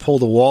that where you pull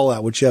the wall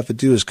out, what you have to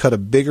do is cut a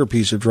bigger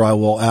piece of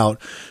drywall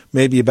out,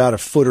 maybe about a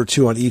foot or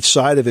two on each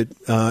side of it,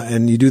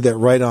 and you do that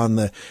right on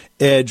the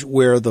edge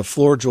where the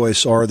floor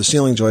joists are, the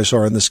ceiling joists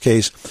are in this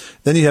case.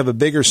 Then you have a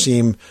bigger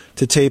seam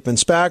to tape and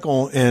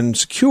spackle and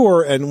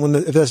secure, and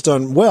if that's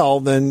done well,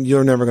 then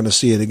you're never going to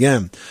see it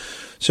again.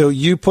 So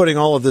you putting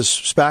all of this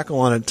spackle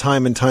on it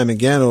time and time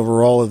again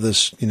over all of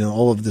this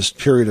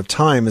period of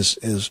time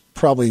is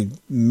probably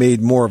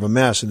made more of a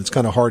mess, and it's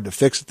kind of hard to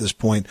fix at this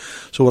point.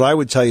 So what I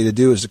would tell you to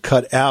do is to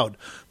cut out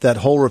that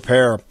whole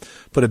repair,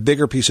 put a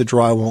bigger piece of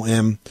drywall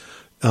in,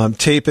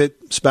 tape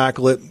it,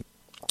 spackle it,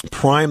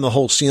 prime the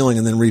whole ceiling,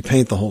 and then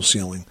repaint the whole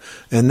ceiling.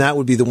 And that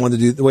would be the way to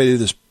do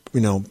this,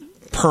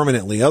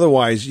 permanently.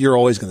 Otherwise, you're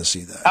always going to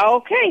see that.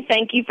 Okay,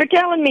 thank you for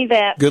telling me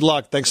that. Good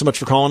luck. Thanks so much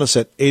for calling us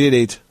at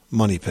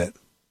 888-MONEY-PIT.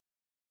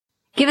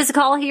 Give us a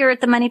call here at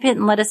the Money Pit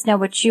and let us know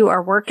what you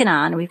are working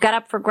on. We've got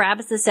up for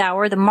grabs this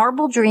hour the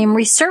Marble Dream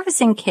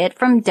Resurfacing Kit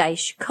from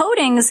Daesh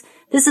Coatings.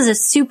 This is a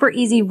super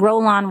easy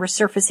roll-on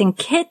resurfacing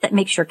kit that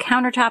makes your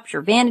countertops,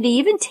 your vanity,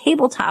 even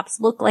tabletops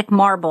look like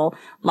marble.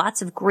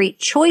 Lots of great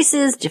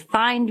choices,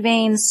 defined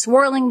veins,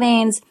 swirling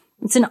veins.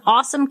 It's an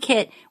awesome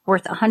kit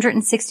worth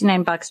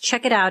 $169.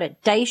 Check it out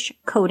at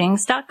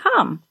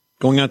DaeshCoatings.com.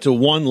 Going out to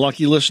one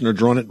lucky listener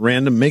drawn at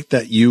random. Make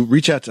that you.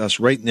 Reach out to us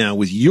right now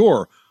with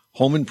your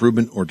home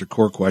improvement or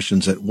decor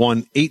questions at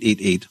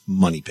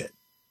 1-888-MONEY-PIT.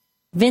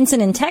 Vincent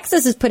in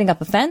Texas is putting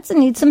up a fence and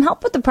needs some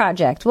help with the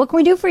project. What can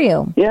we do for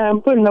you? Yeah,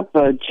 I'm putting up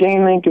a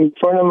chain link in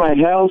front of my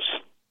house.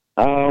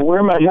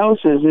 Where my house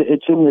is,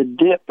 it's in the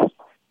dip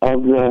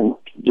of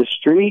the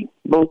street.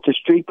 Both the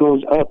street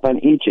goes up on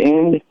each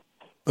end.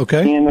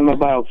 Okay. And I'm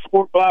about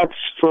 4 blocks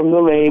from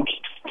the lake.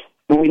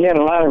 And we had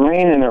a lot of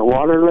rain and our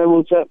water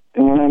level's up.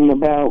 And when I'm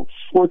about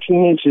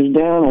 14 inches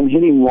down, I'm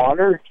hitting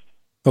water.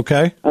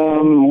 Okay.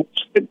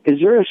 Is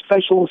there a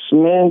special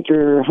cement,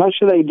 or how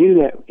should I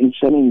do that in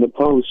setting the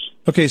posts?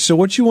 Okay, so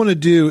what you want to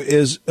do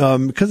is,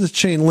 because it's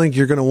chain link,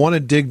 you're going to want to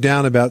dig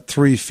down about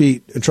 3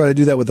 feet and try to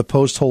do that with a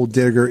post hole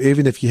digger,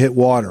 even if you hit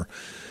water.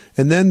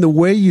 And then the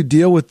way you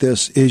deal with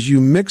this is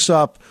you mix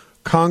up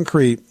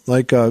concrete,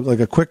 like a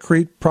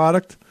Quikrete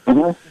product,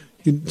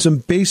 some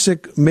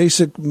basic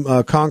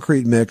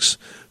concrete mix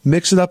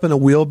it up in a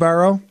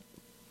wheelbarrow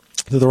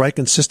to the right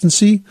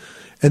consistency,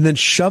 and then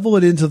shovel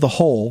it into the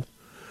hole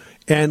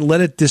and let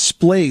it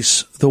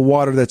displace the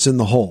water that's in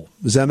the hole.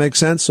 Does that make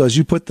sense? So as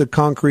you put the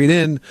concrete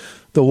in,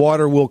 the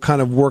water will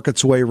kind of work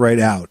its way right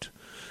out.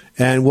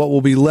 And what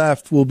will be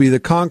left will be the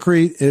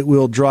concrete. It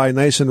will dry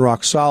nice and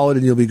rock solid,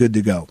 and you'll be good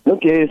to go.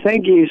 Okay,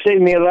 thank you. You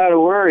saved me a lot of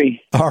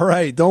worry. All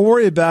right, don't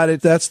worry about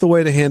it. That's the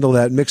way to handle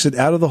that. Mix it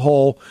out of the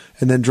hole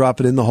and then drop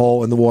it in the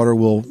hole, and the water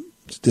will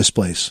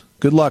displace.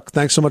 Good luck.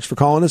 Thanks so much for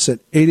calling us at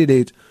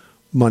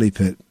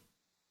 888-MONEY-PIT.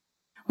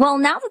 Well,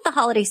 now that the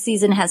holiday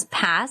season has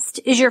passed,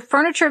 is your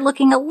furniture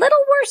looking a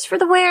little worse for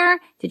the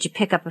wear? Did you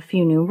pick up a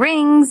few new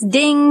rings,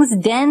 dings,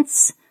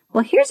 dents?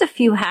 Well, here's a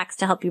few hacks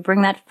to help you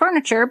bring that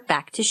furniture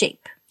back to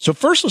shape. So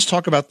first, let's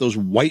talk about those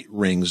white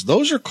rings.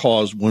 Those are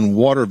caused when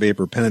water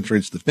vapor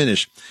penetrates the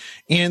finish,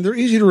 and they're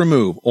easy to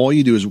remove. All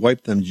you do is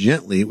wipe them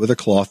gently with a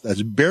cloth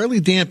that's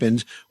barely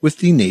dampened with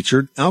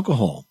denatured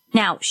alcohol.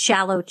 Now,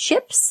 shallow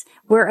chips,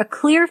 where a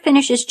clear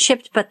finish is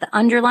chipped but the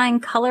underlying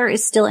color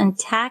is still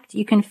intact,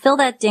 you can fill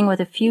that ding with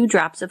a few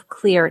drops of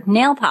clear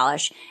nail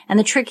polish. And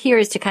the trick here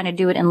is to kind of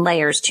do it in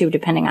layers too,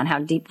 depending on how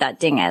deep that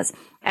ding is.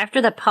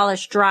 After the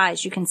polish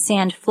dries, you can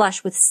sand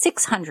flush with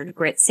 600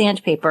 grit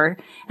sandpaper.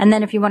 And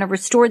then if you want to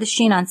restore the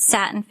sheen on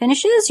satin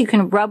finishes, you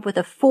can rub with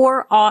a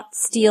 4-aught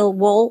steel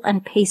wool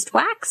and paste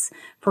wax.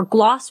 For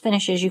gloss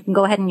finishes, you can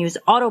go ahead and use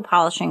auto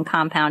polishing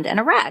compound and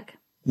a rag.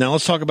 Now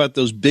let's talk about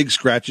those big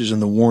scratches and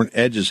the worn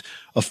edges.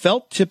 A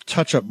felt tip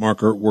touch-up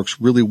marker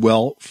works really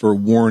well for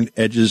worn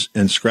edges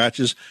and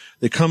scratches.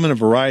 They come in a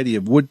variety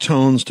of wood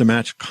tones to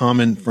match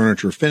common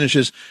furniture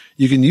finishes.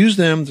 You can use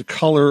them to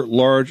color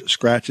large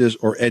scratches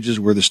or edges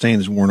where the stain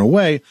is worn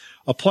away.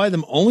 Apply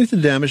them only to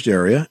the damaged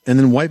area and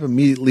then wipe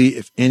immediately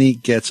if any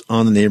gets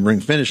on the neighboring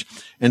finish.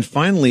 And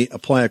finally,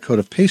 apply a coat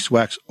of paste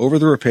wax over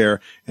the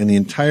repair and the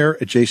entire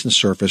adjacent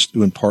surface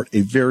to impart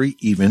a very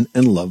even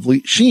and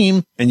lovely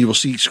sheen, and you will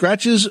see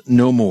scratches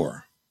no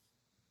more.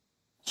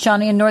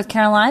 Shawnee in North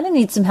Carolina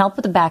needs some help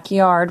with a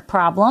backyard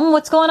problem.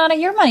 What's going on at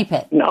your money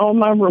pit? All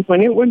my roof,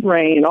 when it would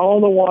rain,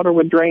 all the water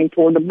would drain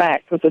toward the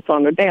back because it's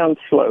on a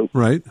downslope.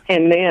 Right.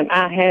 And then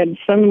I had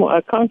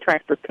a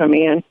contractor come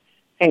in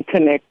and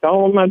connect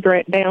all of my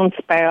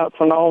downspouts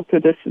and all to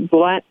this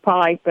black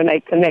pipe, and they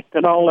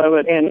connected all of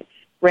it and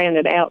ran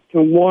it out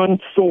to one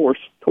source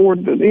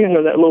toward the,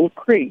 that little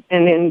creek.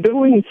 And in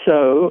doing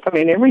so,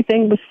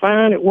 everything was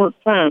fine. It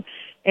worked fine.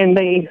 And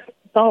they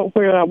thought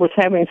where I was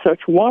having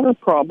such water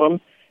problem,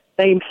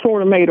 they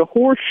sort of made a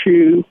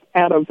horseshoe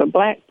out of the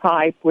black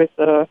pipe with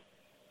the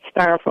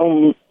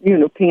styrofoam,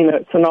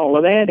 peanuts and all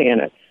of that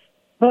in it.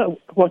 But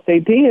what they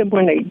did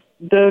when they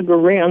dug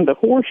around the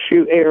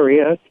horseshoe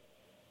area,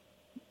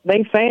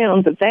 they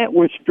found that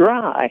was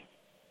dry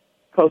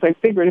because they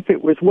figured if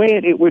it was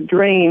wet, it would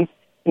drain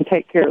and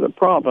take care of the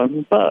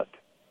problem. But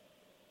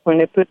when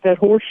they put that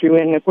horseshoe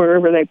in,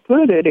 wherever they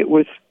put it, it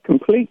was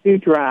completely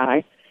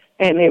dry,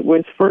 and it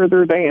was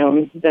further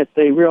down that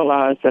they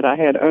realized that I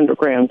had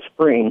underground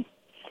spring.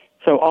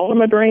 So all of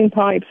my drain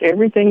pipes,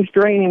 everything's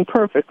draining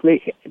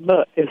perfectly,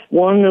 but it's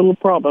one little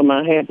problem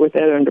I had with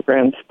that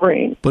underground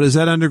spring. But is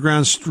that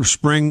underground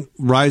spring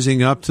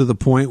rising up to the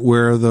point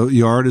where the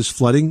yard is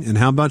flooding? And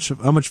how much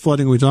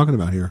flooding are we talking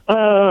about here?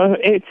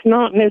 It's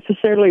not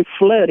necessarily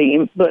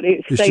flooding, but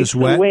it stays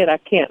so wet I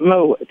can't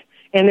mow it.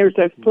 And there's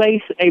a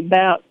place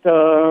about,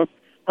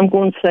 I'm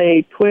going to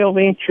say 12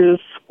 inches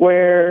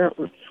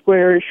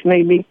squarish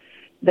maybe,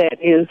 that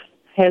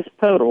has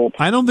puddles.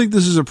 I don't think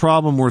this is a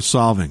problem worth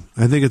solving.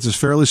 I think it's a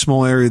fairly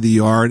small area of the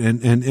yard,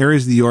 and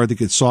areas of the yard that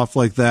get soft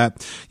like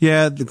that.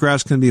 Yeah, the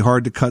grass can be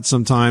hard to cut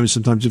sometimes.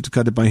 Sometimes you have to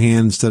cut it by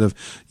hand instead of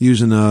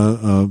using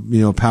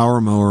a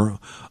power mower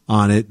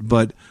on it.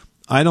 But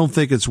I don't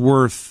think it's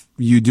worth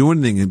you doing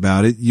anything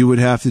about it. You would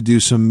have to do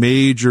some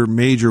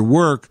major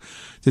work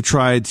to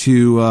try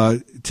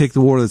to take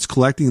the water that's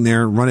collecting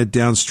there, run it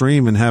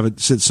downstream, and have it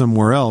sit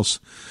somewhere else.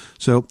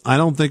 So I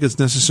don't think it's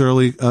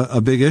necessarily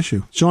a big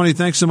issue. Shawnee,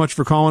 thanks so much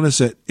for calling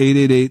us at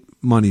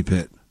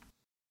 888-MONEY-PIT.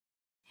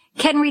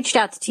 Ken reached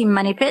out to Team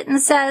Money Pit and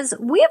says,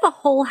 we have a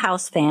whole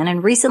house fan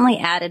and recently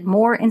added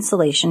more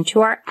insulation to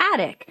our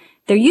attic.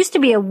 There used to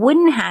be a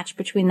wooden hatch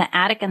between the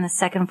attic and the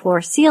second floor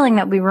ceiling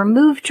that we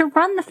removed to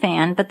run the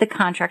fan, but the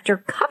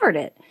contractor covered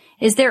it.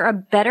 Is there a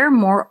better,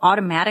 more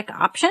automatic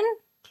option?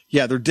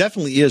 Yeah, there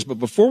definitely is. But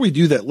before we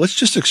do that, let's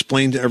just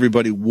explain to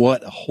everybody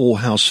what a whole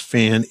house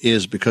fan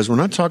is, because we're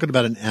not talking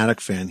about an attic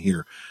fan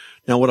here.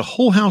 Now, what a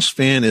whole house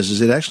fan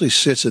is it actually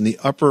sits in the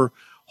upper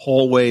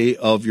hallway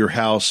of your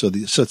house. So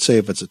let's say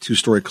if it's a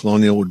 2-story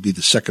colonial, it would be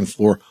the second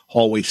floor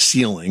hallway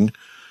ceiling.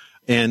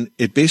 And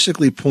it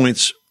basically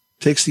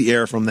takes the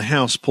air from the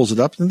house, pulls it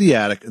up into the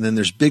attic, and then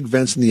there's big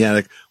vents in the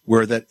attic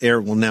where that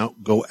air will now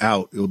go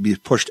out. It will be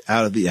pushed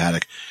out of the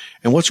attic.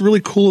 And what's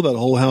really cool about a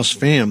whole house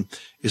fan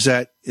is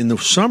that in the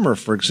summer,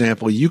 for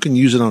example, you can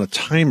use it on a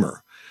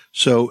timer.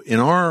 So in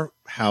our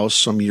house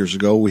some years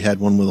ago, we had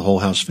one with a whole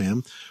house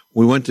fan.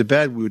 We went to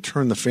bed, we would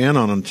turn the fan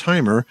on a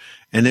timer,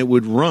 and it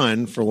would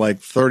run for like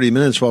 30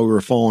 minutes while we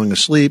were falling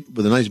asleep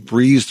with a nice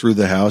breeze through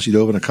the house. You'd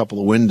open a couple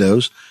of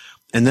windows,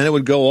 and then it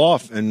would go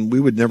off, and we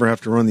would never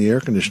have to run the air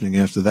conditioning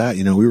after that.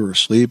 We were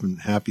asleep and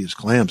happy as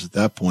clams at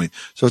that point.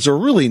 So it's a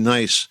really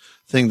nice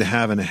thing to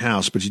have in a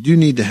house, but you do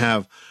need to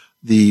have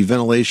the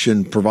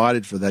ventilation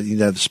provided for that. You need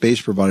to have the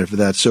space provided for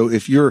that. So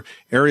if your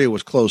area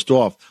was closed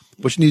off,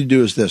 what you need to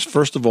do is this.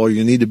 First of all,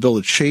 you need to build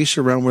a chase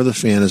around where the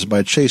fan is.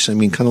 By chase, I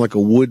mean kind of like a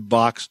wood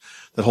box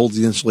that holds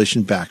the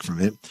insulation back from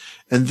it.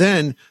 And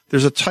then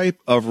there's a type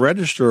of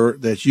register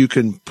that you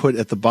can put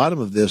at the bottom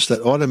of this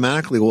that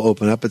automatically will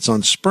open up. It's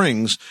on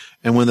springs.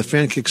 And when the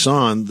fan kicks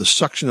on, the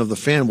suction of the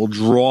fan will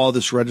draw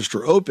this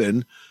register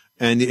open,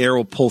 and the air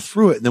will pull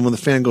through it. And then when the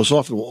fan goes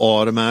off, it will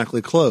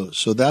automatically close.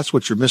 So that's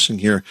what you're missing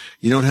here.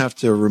 You don't have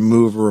to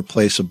remove or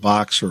replace a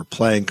box or a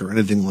plank or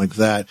anything like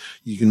that.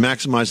 You can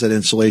maximize that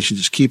insulation.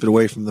 Just keep it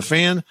away from the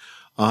fan,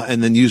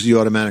 and then use the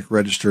automatic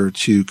register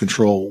to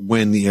control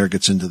when the air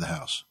gets into the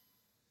house.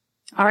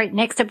 All right,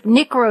 next up,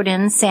 Nick wrote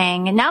in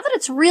saying, now that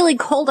it's really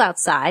cold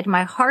outside,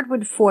 my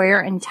hardwood foyer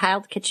and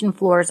tiled kitchen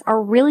floors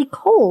are really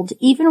cold,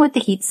 even with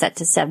the heat set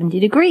to 70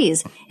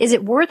 degrees. Is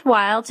it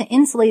worthwhile to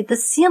insulate the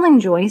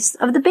ceiling joists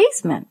of the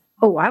basement?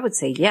 Oh, I would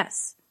say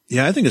yes.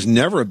 Yeah, I think it's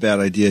never a bad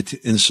idea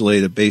to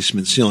insulate a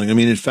basement ceiling. I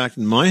mean, in fact,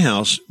 in my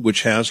house,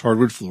 which has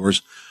hardwood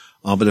floors,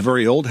 but a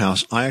very old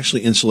house, I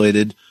actually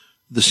insulated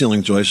the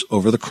ceiling joists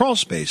over the crawl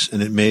space,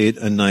 and it made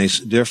a nice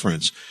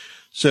difference.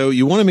 So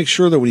you want to make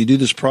sure that when you do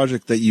this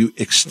project that you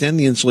extend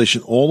the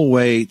insulation all the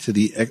way to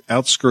the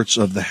outskirts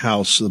of the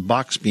house, the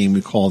box beam,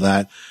 we call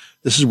that.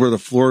 This is where the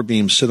floor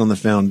beams sit on the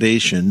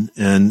foundation,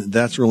 and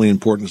that's really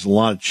important because a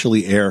lot of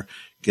chilly air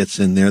gets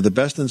in there. The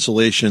best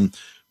insulation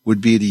would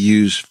be to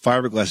use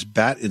fiberglass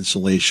bat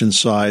insulation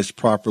sized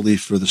properly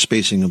for the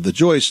spacing of the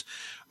joists.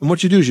 And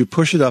what you do is you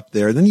push it up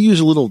there, and then you use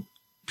a little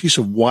piece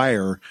of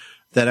wire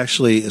that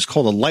actually is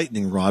called a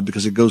lightning rod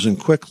because it goes in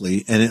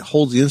quickly, and it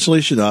holds the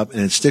insulation up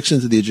and it sticks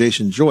into the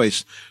adjacent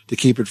joist to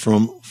keep it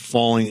from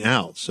falling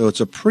out. So it's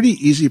a pretty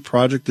easy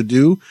project to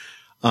do,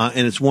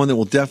 and it's one that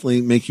will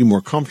definitely make you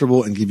more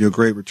comfortable and give you a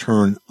great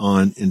return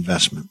on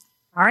investment.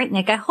 All right,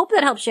 Nick, I hope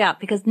that helps you out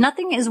because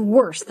nothing is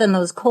worse than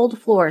those cold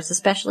floors,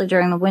 especially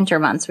during the winter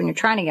months when you're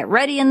trying to get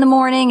ready in the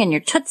morning and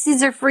your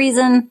tootsies are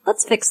freezing.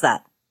 Let's fix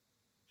that.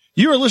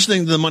 You are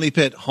listening to the Money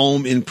Pit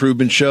Home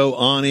Improvement Show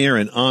on air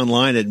and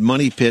online at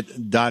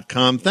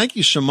moneypit.com. Thank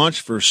you so much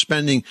for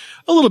spending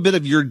a little bit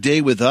of your day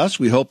with us.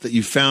 We hope that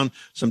you found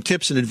some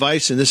tips and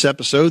advice in this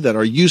episode that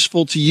are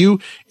useful to you.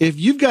 If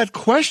you've got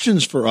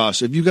questions for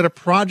us, if you've got a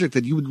project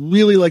that you would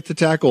really like to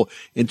tackle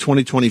in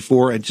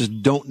 2024 and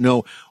just don't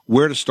know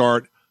where to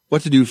start,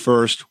 what to do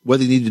first,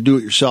 whether you need to do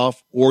it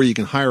yourself or you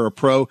can hire a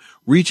pro,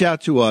 reach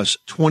out to us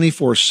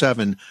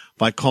 24/7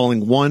 by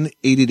calling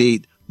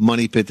 1-888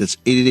 Money Pit. That's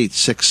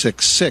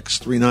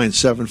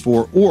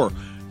 888-666-3974. Or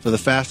for the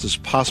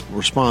fastest possible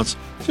response,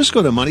 just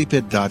go to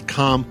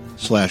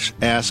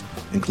moneypit.com/ask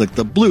and click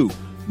the blue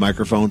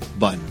microphone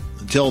button.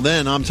 Until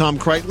then, I'm Tom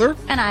Kreitler.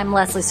 And I'm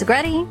Leslie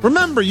Segretti.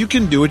 Remember, you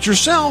can do it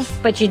yourself,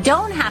 but you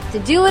don't have to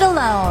do it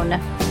alone.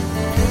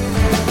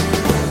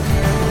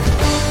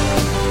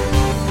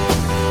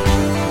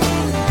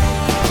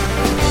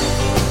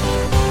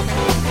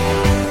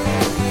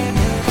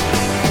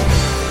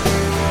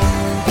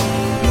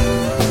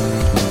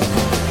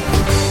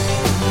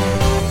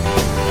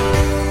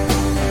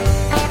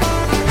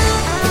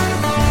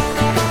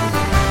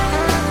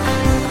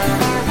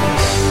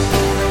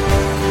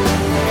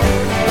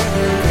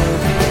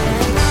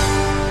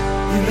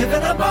 You live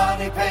in a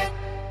money pit.